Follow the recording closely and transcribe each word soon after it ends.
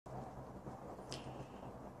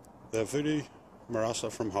The Voodoo Marasa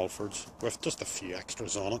from Halfords with just a few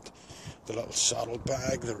extras on it. The little saddle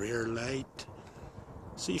bag, the rear light,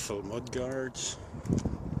 Zefal mudguards,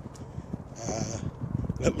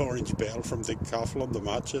 little orange bell from Decathlon to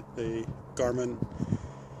match it, the Garmin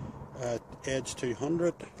Edge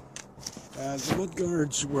 200. The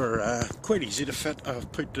mudguards were quite easy to fit. I've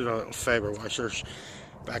put the little fibre washers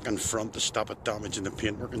back in front to stop it damaging the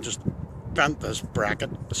paintwork and just bent this bracket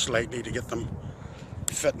slightly to get them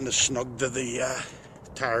fitting as snug to the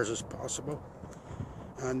tyres as possible.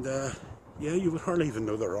 And yeah, you would hardly even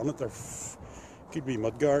know they're on it. They're could be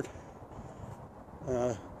mudguard.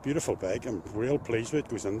 Beautiful bike. I'm real pleased with it.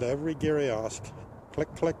 Goes into every gear I ask.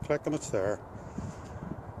 Click, click, click, and it's there.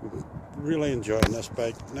 Really enjoying this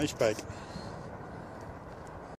bike. Nice bike.